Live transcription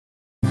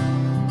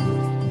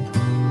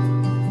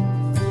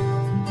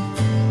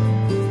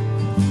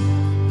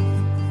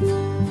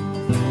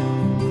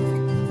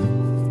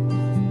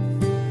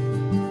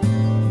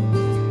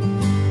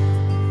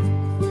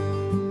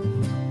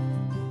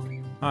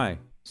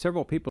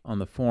Several people on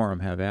the forum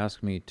have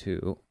asked me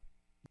to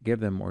give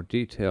them more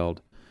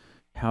detailed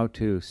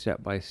how-to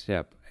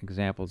step-by-step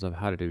examples of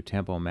how to do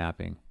tempo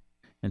mapping.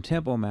 And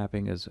tempo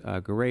mapping is a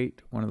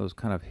great, one of those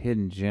kind of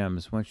hidden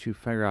gems. Once you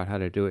figure out how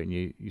to do it and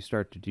you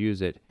start to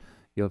use it,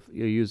 you'll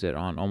use it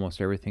on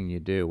almost everything you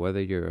do,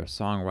 whether you're a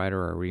songwriter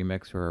or a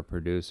remixer or a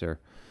producer.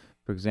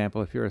 For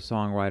example, if you're a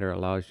songwriter, it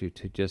allows you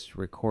to just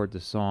record the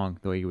song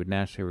the way you would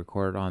naturally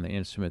record it on the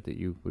instrument that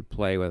you would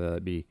play, whether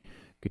it be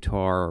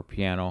guitar or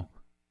piano,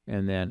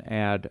 and then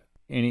add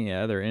any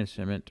other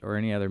instrument or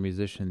any other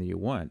musician that you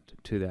want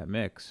to that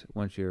mix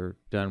once you're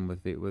done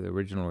with the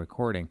original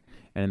recording,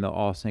 and they'll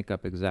all sync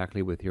up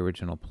exactly with the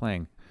original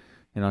playing.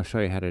 And I'll show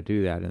you how to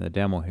do that in the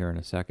demo here in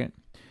a second.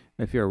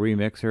 If you're a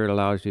remixer, it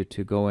allows you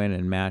to go in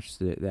and match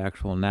the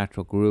actual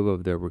natural groove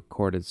of the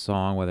recorded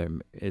song, whether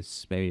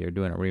it's maybe you're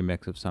doing a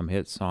remix of some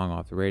hit song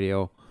off the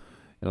radio.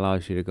 It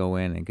allows you to go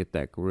in and get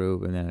that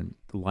groove and then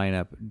line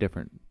up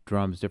different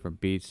drums,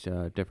 different beats,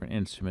 different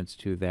instruments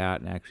to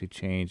that, and actually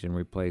change and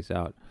replace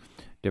out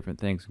different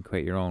things and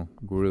create your own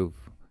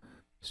groove,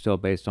 still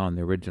based on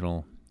the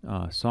original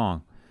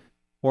song.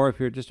 Or if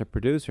you're just a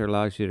producer, it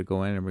allows you to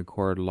go in and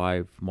record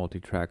live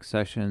multi-track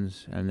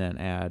sessions and then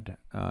add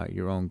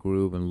your own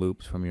groove and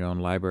loops from your own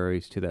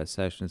libraries to that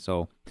session.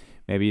 So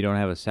maybe you don't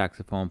have a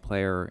saxophone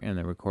player in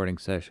the recording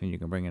session, you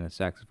can bring in a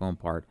saxophone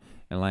part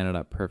and line it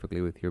up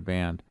perfectly with your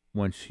band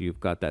once you've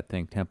got that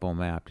thing tempo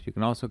mapped. You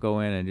can also go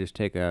in and just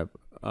take a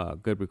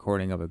good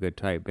recording of a good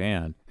tight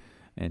band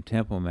and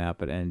tempo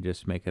map it and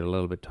just make it a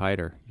little bit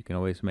tighter. You can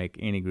always make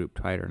any group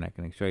tighter, and I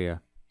can show you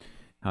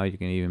how you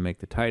can even make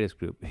the tightest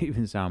group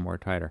even sound more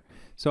tighter.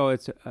 So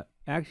it's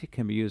actually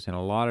can be used in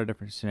a lot of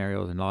different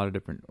scenarios and a lot of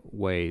different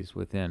ways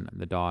within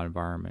the DAW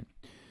environment.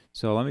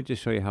 So let me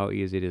just show you how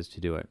easy it is to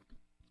do it.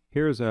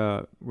 Here's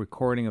a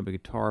recording of a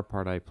guitar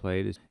part I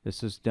played.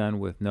 This is done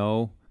with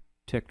no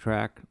tick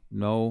track,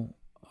 no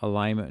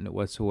alignment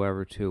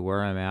whatsoever to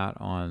where I'm at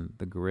on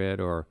the grid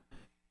or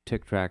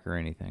tick track or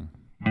anything.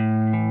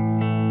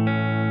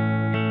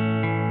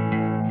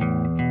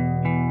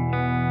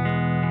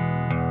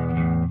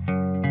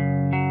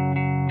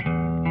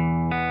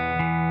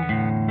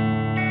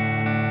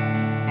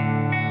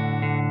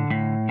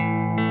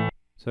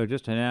 So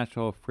just a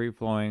natural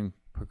free-flowing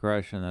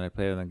progression that I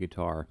play on the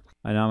guitar.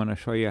 And I'm going to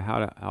show you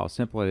how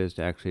simple it is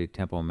to actually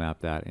tempo map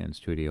that in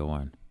Studio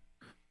One.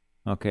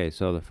 Okay,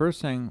 so the first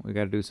thing, we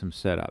got to do some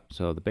setup.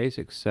 So the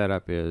basic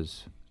setup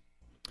is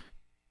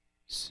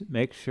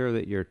make sure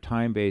that your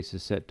time base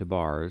is set to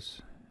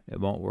bars. It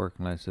won't work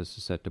unless this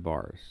is set to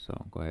bars.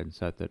 So go ahead and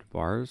set that to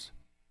bars.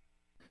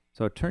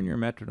 So turn your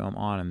metronome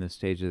on in this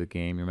stage of the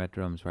game. Your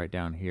metronome's right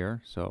down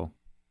here. So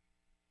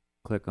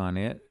click on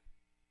it,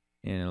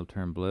 and it'll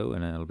turn blue,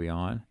 and then it'll be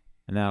on,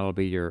 and that'll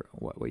be your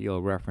what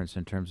you'll reference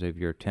in terms of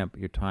your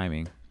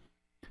timing.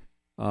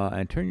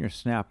 And turn your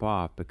snap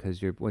off, because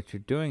what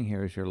you're doing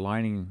here is you're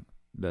lining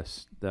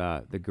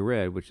the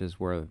grid, which is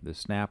where the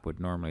snap would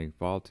normally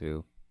fall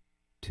to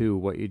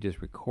what you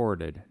just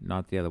recorded,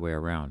 not the other way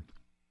around.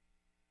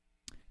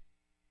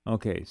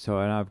 Okay, so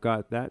and I've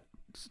got that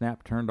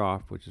snap turned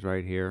off, which is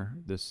right here.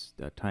 This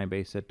time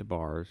base set to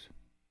bars,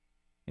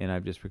 and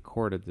I've just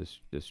recorded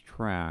this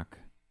track.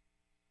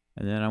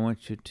 And then I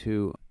want you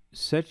to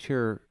set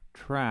your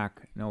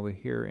track over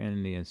here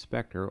in the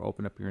inspector.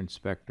 Open up your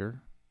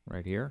inspector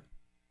right here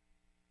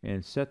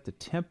and set the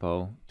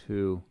tempo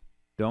to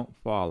don't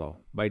follow.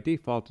 By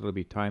default, it'll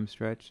be time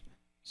stretch.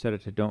 Set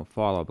it to don't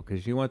follow,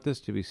 because you want this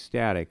to be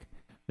static.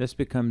 This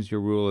becomes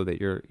your ruler that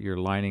you're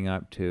lining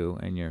up to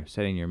and you're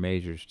setting your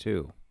measures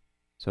to.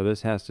 So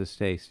this has to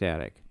stay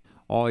static.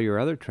 All your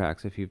other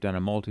tracks, if you've done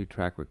a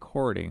multi-track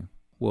recording,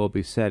 will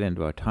be set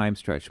into a time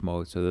stretch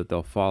mode so that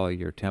they'll follow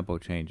your tempo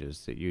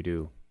changes that you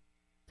do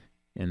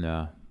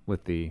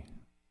with the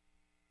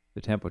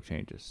tempo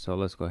changes. So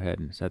let's go ahead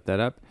and set that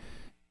up.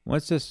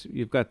 Once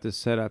you've got this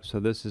set up, so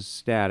this is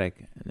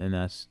static, and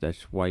that's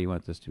why you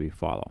want this to be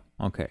follow.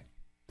 Okay.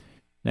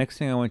 Next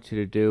thing I want you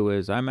to do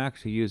is, I'm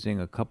actually using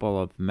a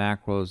couple of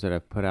macros that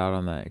I've put out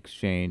on the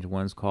Exchange.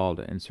 One's called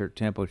Insert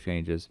Tempo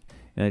Changes,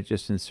 and it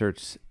just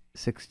inserts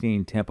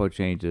 16 tempo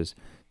changes.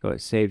 So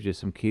it saves you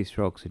some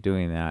keystrokes of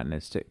doing that, and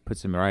it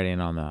puts them right in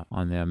on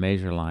the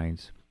measure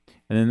lines.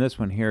 And then this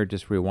one here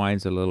just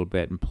rewinds a little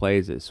bit and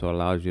plays it, so it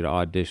allows you to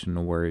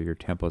audition where your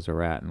tempos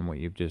are at and what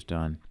you've just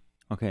done.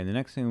 Okay, the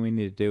next thing we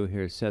need to do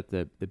here is set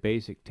the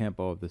basic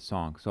tempo of the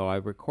song. So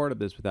I've recorded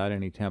this without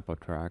any tempo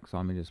track, so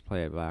let me just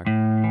play it back.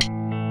 Got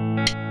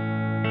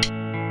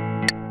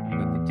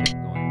the tick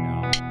going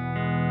now.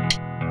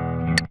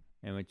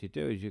 And what you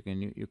do is you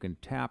can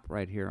tap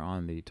right here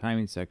on the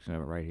timing section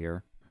of it right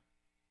here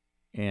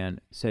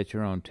and set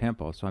your own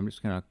tempo. So I'm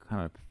just going to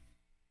kind of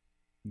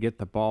get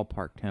the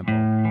ballpark tempo.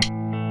 1,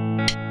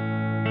 2, 3,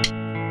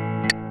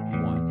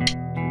 4, 1, 2,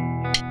 3,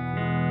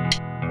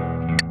 4,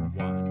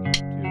 1,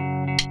 2.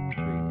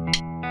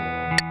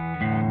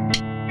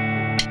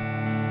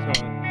 So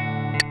I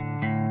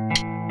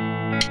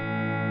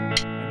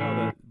know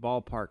the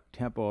ballpark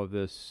tempo of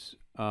this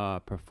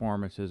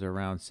performance is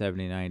around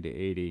 79 to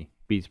 80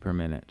 beats per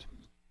minute.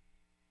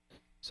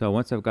 So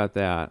once I've got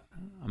that,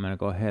 I'm going to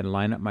go ahead and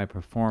line up my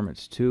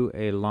performance to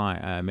a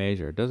line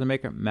measure. It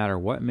doesn't matter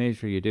what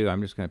measure you do.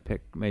 I'm just going to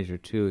pick measure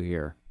 2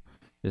 here,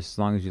 just as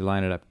long as you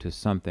line it up to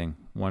something,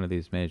 one of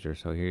these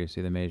measures. So here you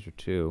see the measure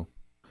 2.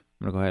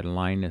 I'm going to go ahead and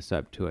line this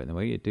up to it. And the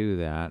way you do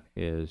that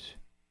is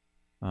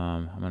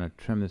I'm going to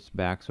trim this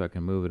back so I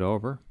can move it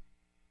over,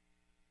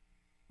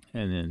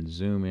 and then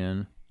zoom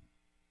in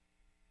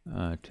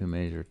to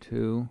measure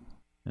 2.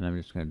 And I'm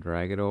just going to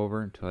drag it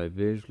over until I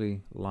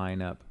visually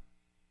line up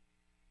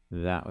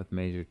that with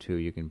measure 2.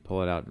 You can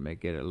pull it out and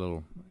get it a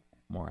little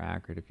more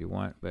accurate if you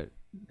want, but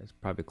it's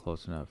probably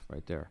close enough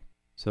right there.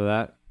 So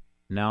that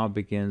now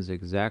begins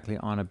exactly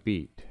on a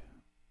beat.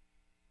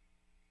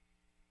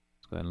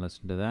 Let's go ahead and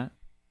listen to that.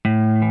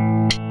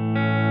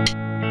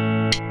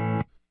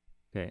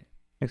 Okay,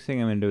 next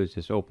thing I'm going to do is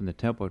just open the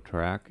tempo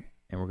track,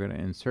 and we're going to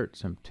insert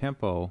some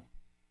tempo.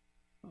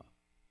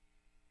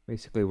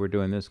 Basically, we're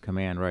doing this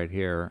command right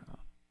here.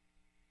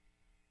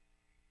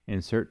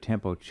 Insert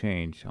tempo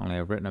change. Only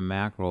I've written a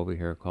macro over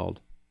here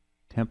called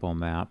tempo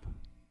map,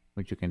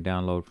 which you can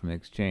download from the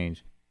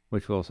Exchange,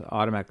 which will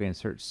automatically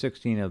insert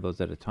 16 of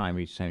those at a time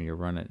each time you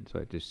run it. So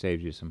it just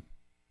saves you some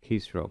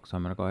keystrokes. So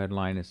I'm going to go ahead and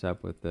line this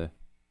up with the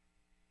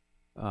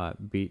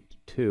beat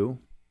 2.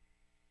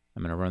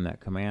 I'm going to run that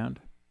command,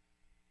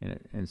 and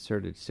it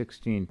inserted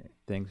 16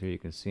 things here. You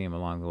can see them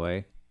along the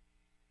way,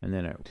 and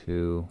then it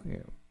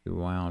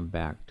wound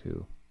back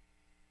to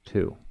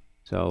 2.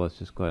 So let's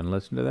just go ahead and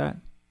listen to that,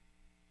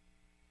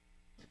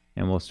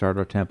 and we'll start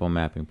our tempo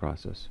mapping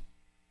process.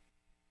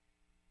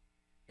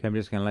 Okay, I'm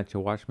just going to let you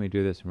watch me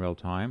do this in real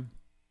time.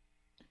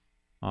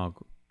 I'll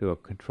do a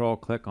control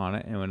click on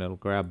it, and when it'll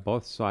grab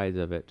both sides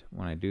of it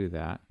when I do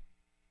that,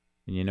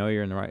 and you know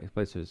you're in the right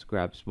place, it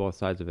grabs both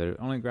sides of it. It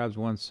only grabs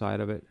one side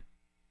of it.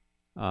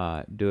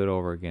 Do it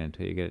over again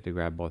until you get it to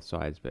grab both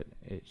sides, but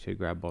it should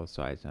grab both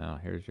sides. Now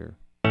here's your...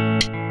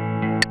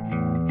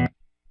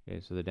 Okay,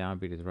 so the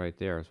downbeat is right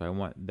there, so I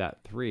want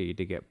that 3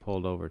 to get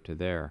pulled over to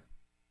there.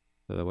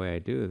 So the way I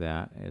do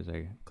that is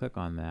I click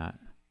on that,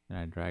 and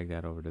I drag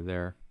that over to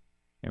there,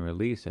 and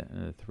release it,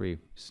 and the 3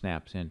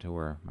 snaps into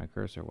where my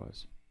cursor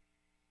was.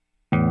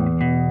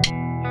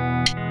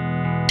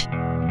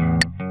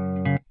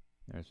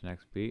 There's the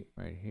next beat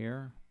right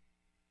here.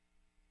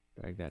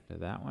 Drag that to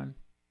that one.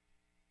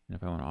 And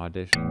if I want to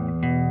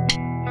audition,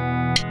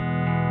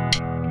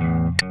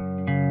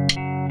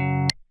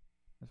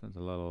 this one's a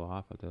little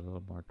off. I'll do a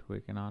little more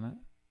tweaking on it.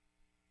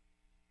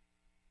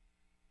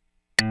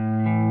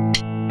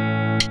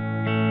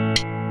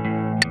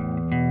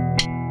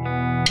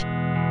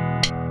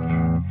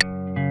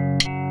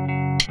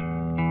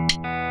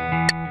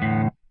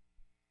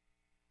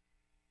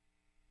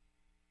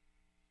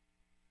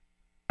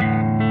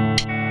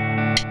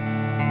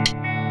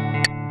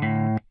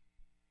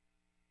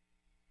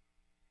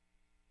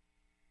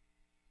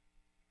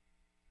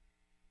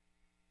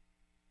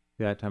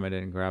 That time I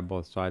didn't grab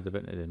both sides of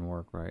it, and it didn't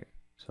work right.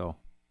 So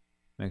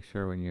make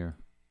sure when you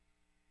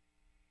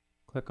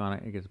click on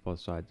it, it gets both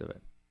sides of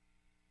it.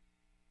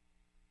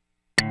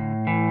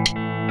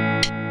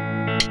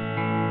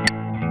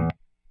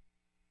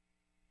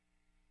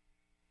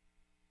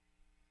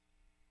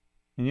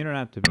 And you don't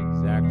have to be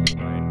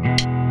exactly right.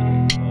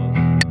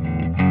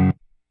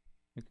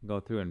 You can go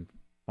through and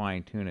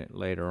fine tune it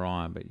later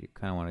on, but you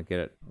kind of want to get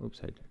it.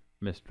 Oops, I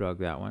misdrug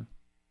that one.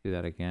 Do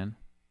that again.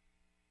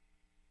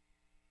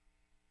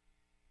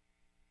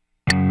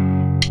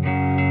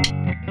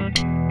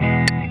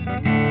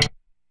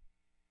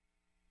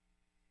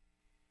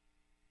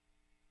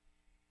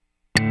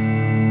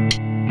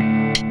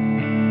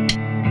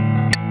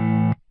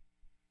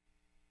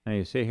 Now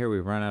you see here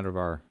we've run out of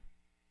our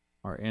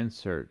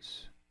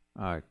inserts,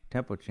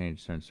 tempo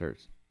change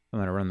inserts. I'm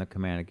going to run the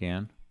command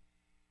again.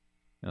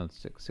 Let's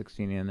stick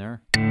 16 in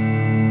there.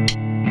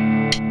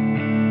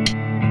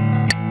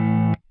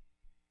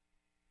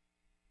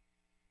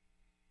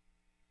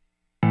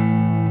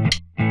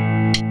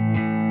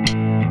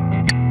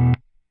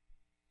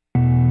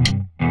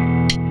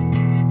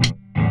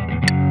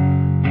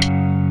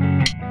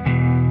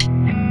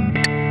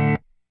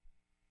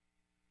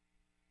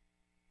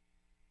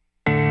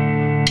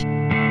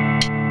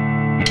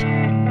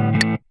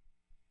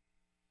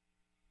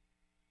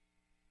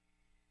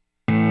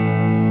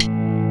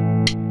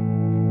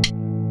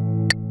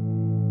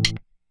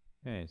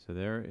 Okay, so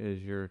there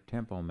is your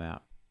tempo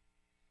map.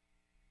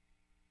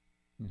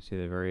 You can see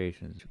the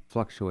variations,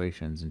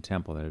 fluctuations in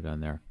tempo that are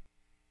done there.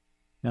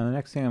 Now the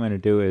next thing I'm going to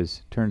do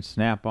is turn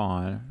snap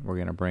on. We're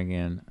going to bring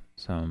in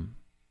some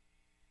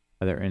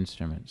other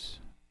instruments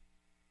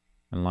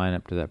and line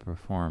up to that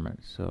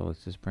performance. So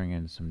let's just bring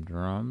in some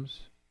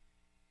drums.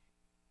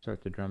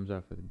 Start the drums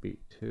off with beat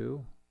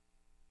 2.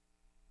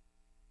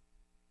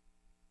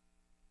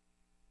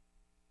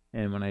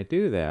 And when I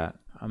do that,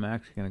 I'm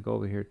actually going to go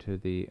over here to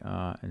the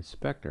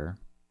inspector,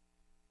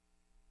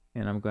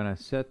 and I'm going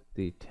to set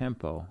the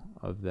tempo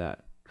of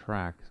that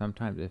track.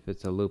 Sometimes if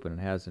it's a loop and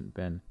it hasn't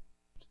been,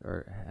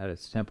 or had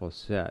its tempo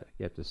set,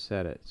 you have to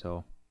set it.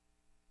 So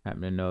I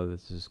happen to know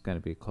this is going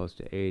to be close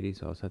to 80,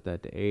 so I'll set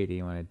that to 80.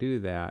 And when I do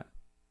that,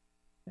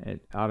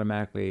 it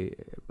automatically,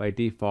 by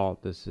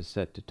default, this is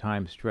set to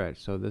time stretch.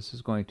 So this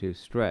is going to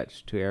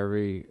stretch to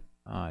every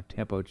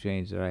tempo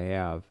change that I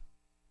have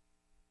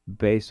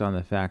based on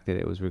the fact that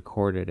it was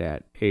recorded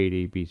at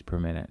 80 beats per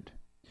minute.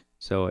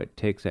 So it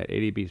takes that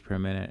 80 beats per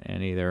minute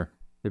and either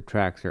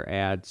subtracts or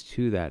adds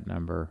to that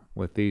number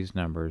with these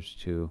numbers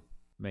to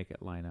make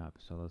it line up.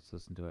 So let's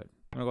listen to it.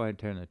 I'm going to go ahead and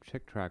turn the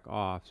tick track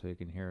off so you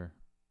can hear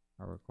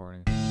our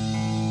recording.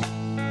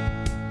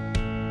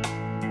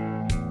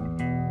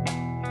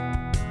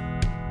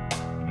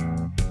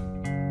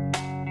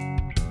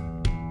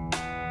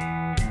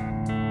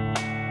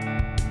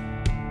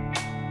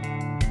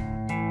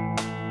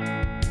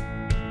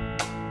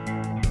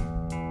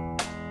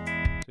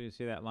 So you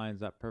see that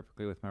lines up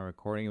perfectly with my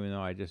recording, even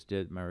though I just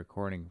did my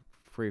recording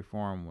free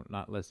form,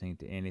 not listening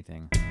to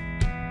anything. Go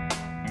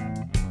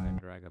ahead and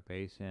drag a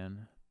bass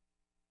in.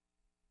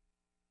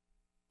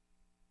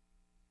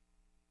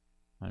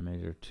 On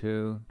measure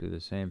 2, do the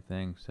same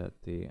thing, set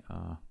the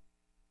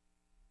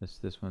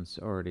this one's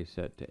already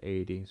set to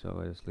 80, so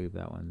I just leave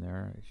that one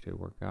there. It should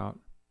work out.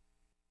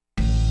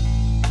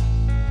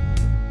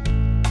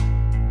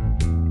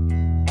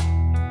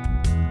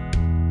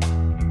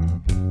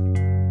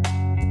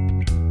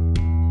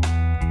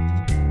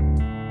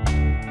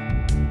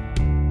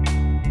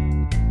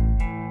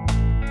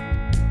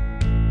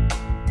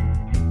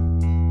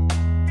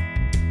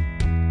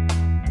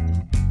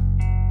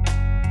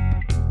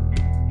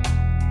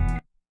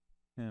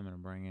 I'm going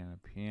to bring in a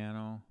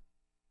piano.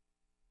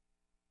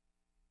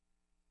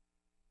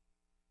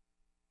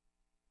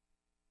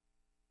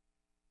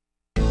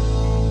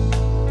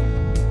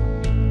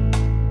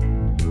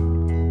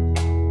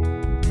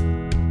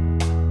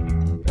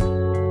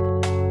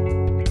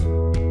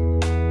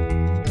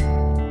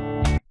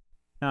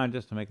 Now,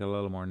 just to make it a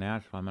little more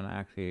natural, I'm going to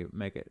actually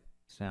make it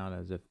sound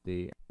as if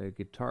the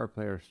guitar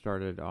player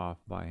started off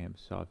by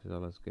himself. So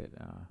let's get,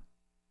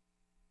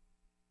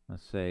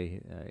 let's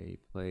say he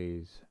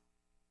plays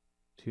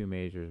 2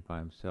 measures by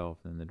himself,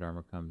 then the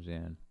drummer comes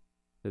in.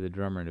 So the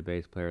drummer and the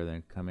bass player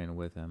then come in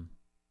with him.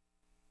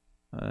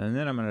 And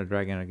then I'm going to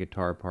drag in a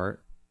guitar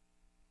part.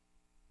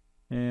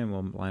 And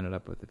we'll line it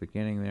up with the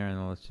beginning there, and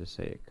then let's just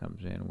say it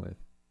comes in with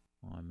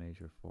on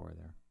measure 4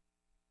 there.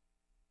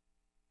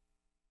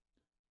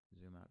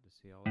 Zoom out to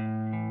see all that.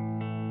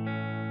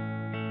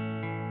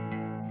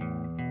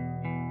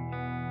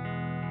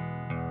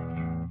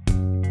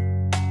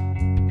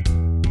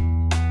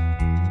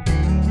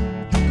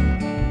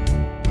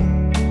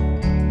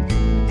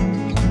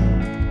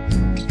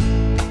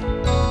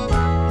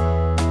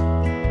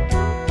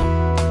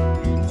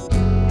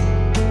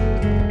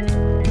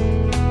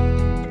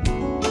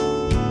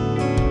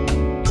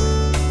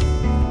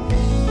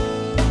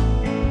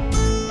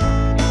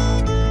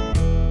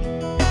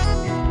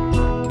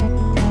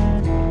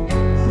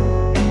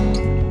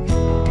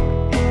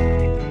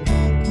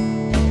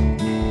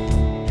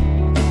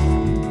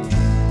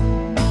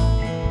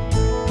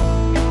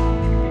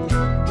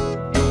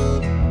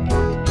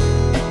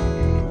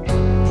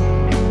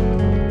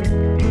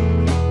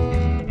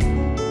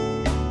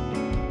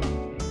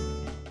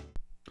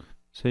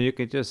 So you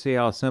can just see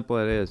how simple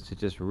it is to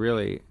just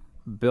really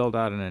build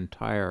out an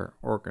entire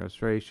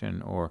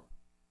orchestration or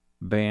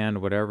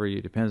band, whatever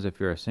you, depends if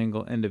you're a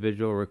single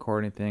individual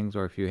recording things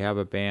or if you have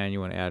a band, you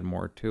want to add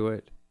more to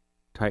it,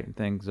 tighten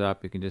things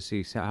up. You can just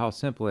see how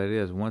simple it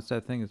is once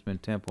that thing has been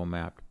tempo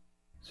mapped.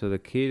 So the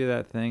key to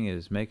that thing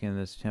is making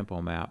this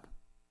tempo map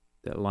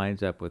that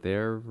lines up with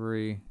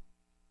every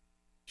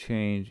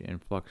change and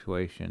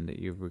fluctuation that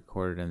you've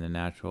recorded in the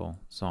natural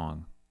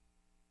song.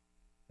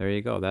 There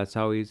you go. That's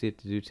how easy it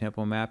is to do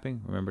tempo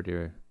mapping. Remember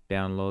to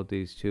download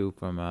these 2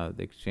 from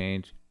the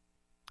Exchange.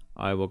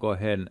 I will go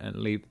ahead and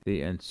leave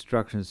the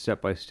instructions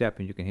step by step,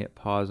 and you can hit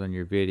pause on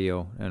your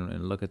video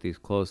and look at these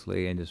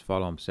closely and just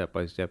follow them step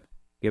by step.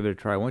 Give it a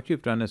try. Once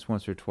you've done this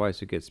once or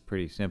twice, it gets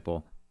pretty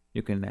simple.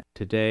 You can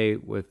today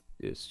with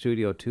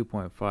Studio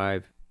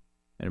 2.5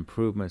 and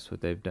improvements, what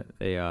they've done,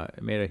 they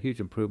made a huge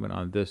improvement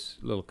on this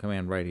little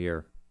command right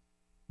here,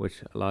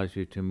 which allows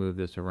you to move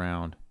this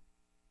around.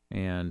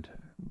 And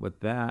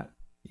with that,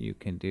 you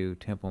can do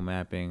tempo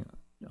mapping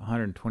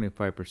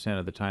 125%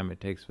 of the time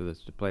it takes for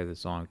this to play the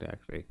song to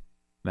actually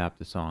map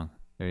the song.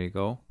 There you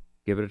go.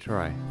 Give it a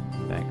try.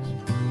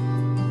 Thanks.